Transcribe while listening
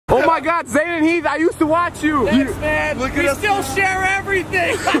God, Zayn and Heath, I used to watch you. Thanks, man. Look at us. We still share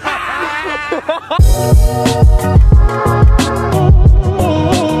everything.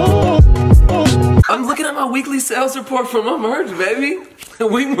 I'm looking at my weekly sales report for my merch, baby.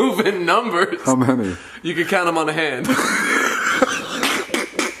 We move in numbers. How many? You can count them on a hand.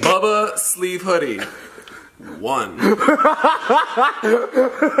 Bubba sleeve hoodie. 1.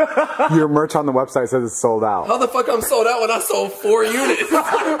 Your merch on the website says it's sold out. How the fuck I'm sold out when I sold 4 units?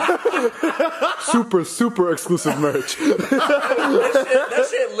 Super exclusive merch. that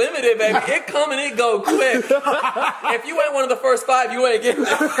shit limited, baby. It come and it go quick. If you ain't one of the first 5, you ain't getting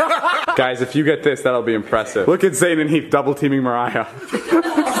it. Guys, if you get this, that'll be impressive. Look at Zayn and Heath double teaming Mariah.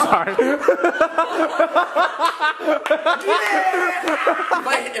 Sorry.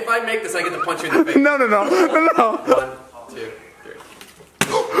 If I make this, I get to punch you in the face. No. 1, 2,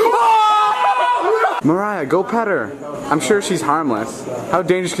 3. Mariah, go pet her. I'm sure she's harmless. How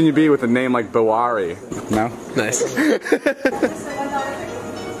dangerous can you be with a name like Bawari? No? Nice.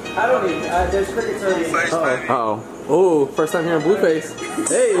 I don't need. There's crickets already. Uh-oh. Oh, first time hearing Blueface.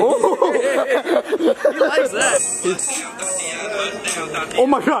 Hey. Oh. He likes that. Oh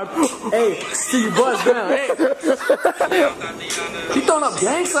my God. Hey, see you buzz down. Hey. He throwing up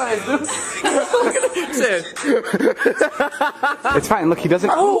gang signs, dude. Look at that. It's fine. Look, he doesn't.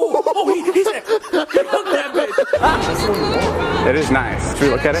 He said, he hooked that bitch. It is nice. Should we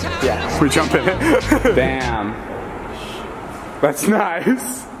look at it? Yeah. We jump in it. Damn. That's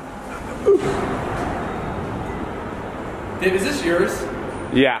nice. Dave, is this yours?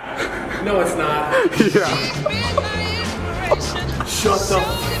 Yeah. No, it's not. Yeah. Shut the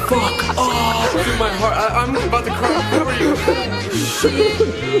fuck up! Dude, my heart. I'm about to cry for you.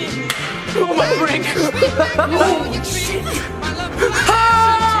 Oh, my drink! Oh, shit!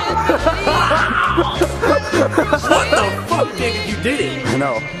 What the fuck, nigga? You did it! I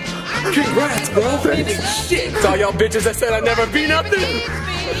know. Congrats, bro! You did shit! It's all y'all bitches that said I never be nothing!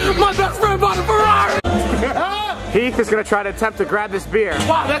 My best friend bought a Ferrari! Heath is gonna try to attempt to grab this beer.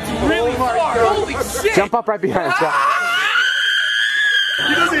 Wow, that's really far! Holy shit! Jump up right behind us.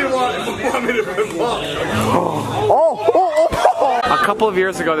 He doesn't even want me to fall. A couple of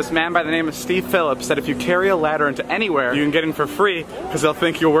years ago, this man by the name of Steve Phillips said if you carry a ladder into anywhere, you can get in for free because they'll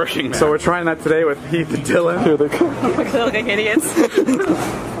think you're working there. So we're trying that today with Heath and Dylan. Here they come. They look like idiots.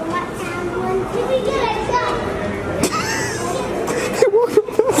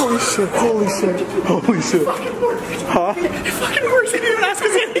 Holy shit. It fucking worked. Huh? It fucking works. He didn't even ask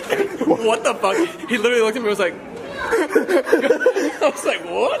us anything. What the fuck? He literally looked at me and was like, I was like,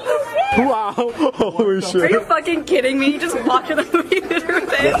 what the fuck? Wow. Holy shit. Are you fucking kidding me? You just walked in the movie theater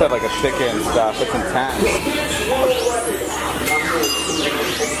with it? This had like a chicken and stuff. It's intense.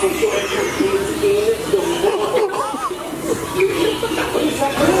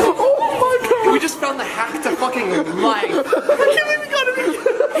 We just found the hack to fucking life. I can't believe we got him.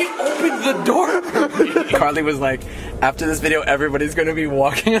 He opened the door. Carly was like, after this video, everybody's gonna be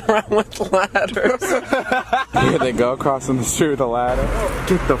walking around with ladders. Here they go, crossing the street with a ladder.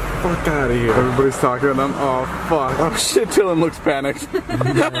 Get the fuck out of here. Everybody's talking to them. Oh, fuck. Oh, shit, Dylan looks panicked.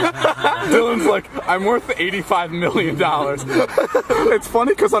 Dylan's like, I'm worth $85 million. It's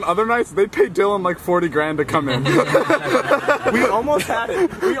funny because on other nights, they paid Dylan like 40 grand to come in. We almost had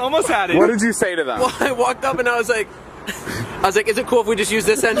it. We almost had it. What did you say to them? Well, I walked up and I was like, is it cool if we just use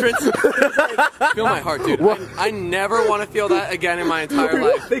this entrance? Feel my heart, dude. I never want to feel that again in my entire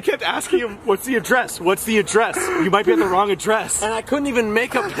life. They kept asking him, what's the address? What's the address? You might be at the wrong address. And I couldn't even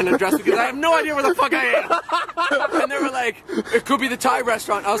make up an address because I have no idea where the fuck I am. And they were like, it could be the Thai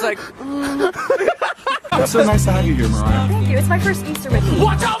restaurant. I was like, It's so nice to have you here, Mariah. Thank you. It's my first Easter with you.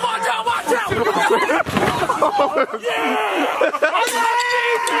 watch out, watch out, watch out!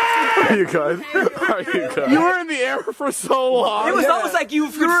 Are you good? Are you good? You were in the air for so long. It was almost like you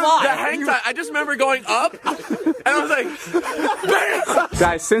could fly. The hang time, I just remember going up and I was like, bam!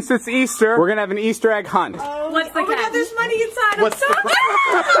 Guys, since it's Easter, we're gonna have an Easter egg hunt. What's the catch? There's money inside. What's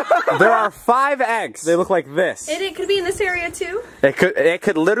There are 5 eggs. They look like this. And it could be in this area too. It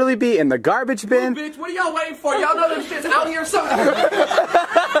could literally be in the garbage bin. Bitch, what are y'all waiting for? Y'all know them shit's out here somewhere.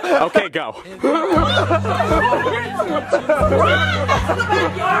 Okay, go.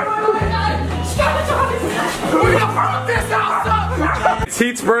 It's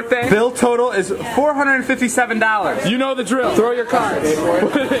Heath's birthday. Bill total is $457. You know the drill. Throw your cards.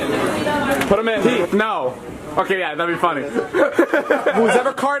 Put it in. Put them in. Heath, no. Okay, yeah, that'd be funny.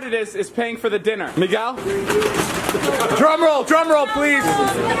 Whoever card it is paying for the dinner. Miguel? Drum roll, please.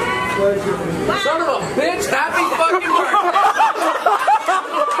 Son of a bitch, happy fucking birthday!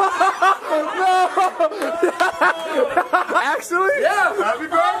 Actually? Yeah, happy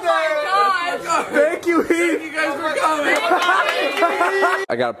birthday!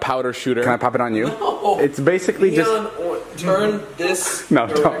 I got a powder shooter. Can I pop it on you? No. It's basically just... Turn this No,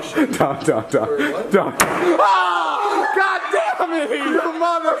 direction. don't. Oh, God damn it, you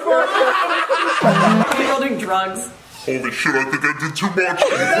motherfucker! People doing drugs. Holy shit, I think I did too much.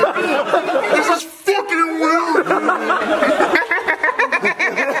 This is fucking weird.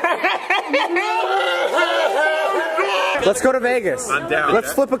 Let's go to Vegas. I'm down.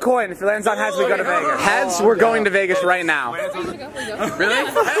 Let's flip a coin. If it lands on heads, we go to Vegas. Heads, we're going to Vegas right now. Really?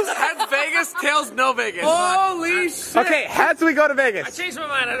 Heads Vegas, tails no Vegas. Holy shit. Okay, heads, we go to Vegas. I changed my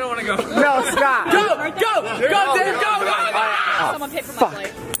mind. I don't want to go. No, stop. Go, Dave, go. Someone paid for my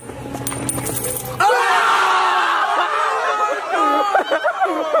flight.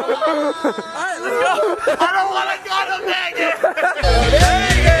 Alright, let's go. I don't want to go to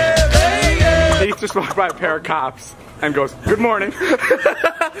Vegas. Heath just walked by a pair of cops and goes, "Good morning."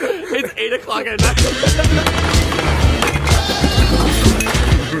 It's 8 o'clock at night.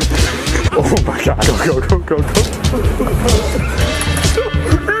 Oh my God, go.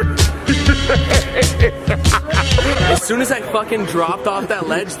 As soon as I fucking dropped off that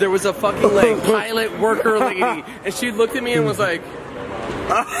ledge, there was a fucking like pilot worker lady, and she looked at me and was like,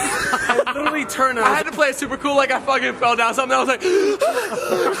 I literally turned and I had to play it super cool, like I fucking fell down something. I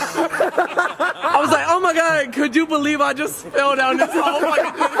was like, oh my God, could you believe I just fell down this hole? Oh my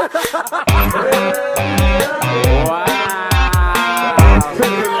God. Wow.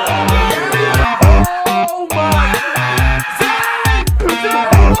 Oh my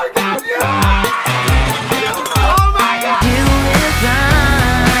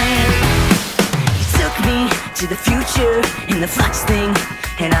to the future in the Fox thing,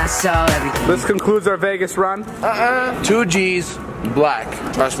 and I saw everything. This concludes our Vegas run. 2 G's, black.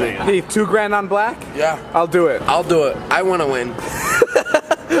 Trust me. Heath, $2 grand on black? Yeah. I'll do it. I'll do it. I want to win.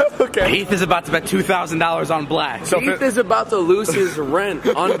 Okay. Heath is about to bet $2,000 on black. So Heath is about to lose his rent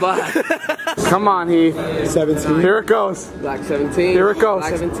on black. Come on, Heath. 17. Here it goes. Black 17. Here it goes.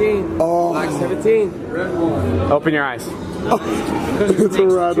 Black 17. Oh. Black 17. Red 1. Open your eyes. It's a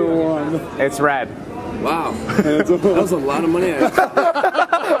red one. It's red. Wow. That was a lot of money.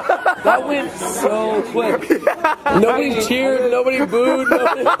 That went so quick. Nobody cheered, nobody booed.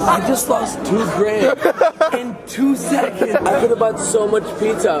 I just lost $2 grand in 2 seconds. I could have bought so much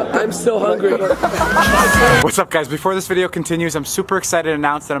pizza. I'm so hungry. What's up, guys? Before this video continues, I'm super excited to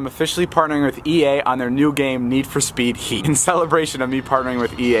announce that I'm officially partnering with EA on their new game, Need for Speed Heat. In celebration of me partnering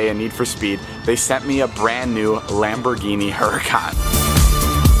with EA and Need for Speed, they sent me a brand new Lamborghini Huracan.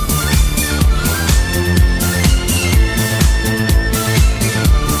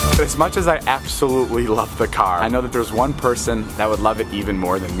 As much as I absolutely love the car, I know that there's one person that would love it even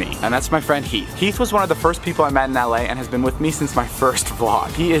more than me, and that's my friend Heath. Heath was one of the first people I met in LA and has been with me since my first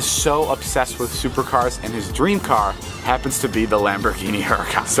vlog. He is so obsessed with supercars, and his dream car happens to be the Lamborghini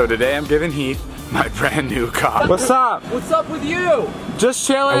Huracan. So today I'm giving Heath my brand new car. What's up? What's up with you? Just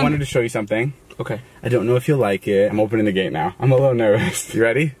chilling. I wanted to show you something. Okay. I don't know if you'll like it. I'm opening the gate now. I'm a little nervous. You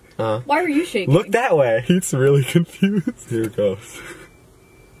ready? Why were you shaking? Look that way. He's really confused. Here it goes.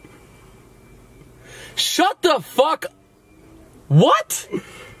 Shut the fuck. What?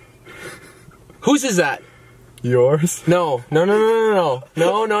 Whose is that? Yours? No. Can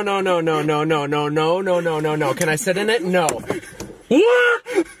I sit in it? No.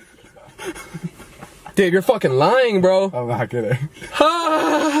 What? Dude, you're fucking lying, bro. I'm not kidding.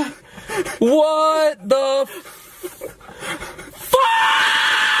 What the fuck?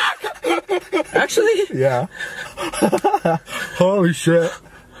 Actually? Yeah. Holy shit.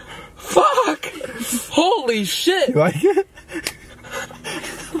 Fuck! Holy shit! You like it?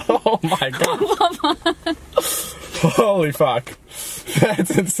 Oh my God. Holy fuck.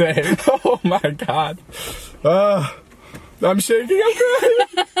 That's insane. Oh my God. I'm shaking. I'm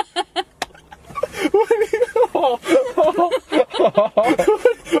crying. What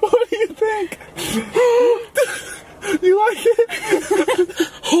do you think? You like it?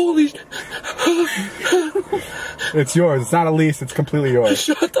 Holy sh... It's yours. It's not a lease. It's completely yours.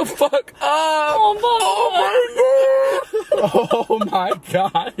 Shut the fuck up! Oh my God. Oh my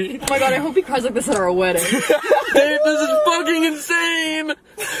God, I hope he cries like this at our wedding. Dave, this is fucking insane!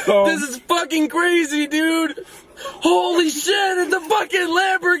 Oh. This is fucking crazy, dude! Holy shit, it's a fucking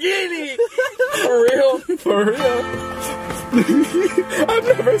Lamborghini! For real? For real? I've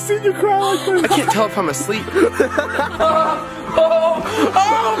never seen you cry like this. I can't tell if I'm asleep.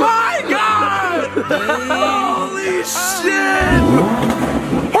 Oh my God! Holy shit!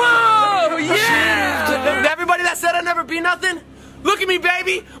 Oh yeah! Everybody that said I'd never be nothing, look at me,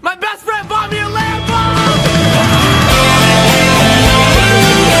 baby! My best friend bought me a Lambo!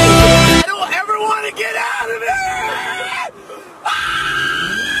 I don't ever want to get out of it! Ah!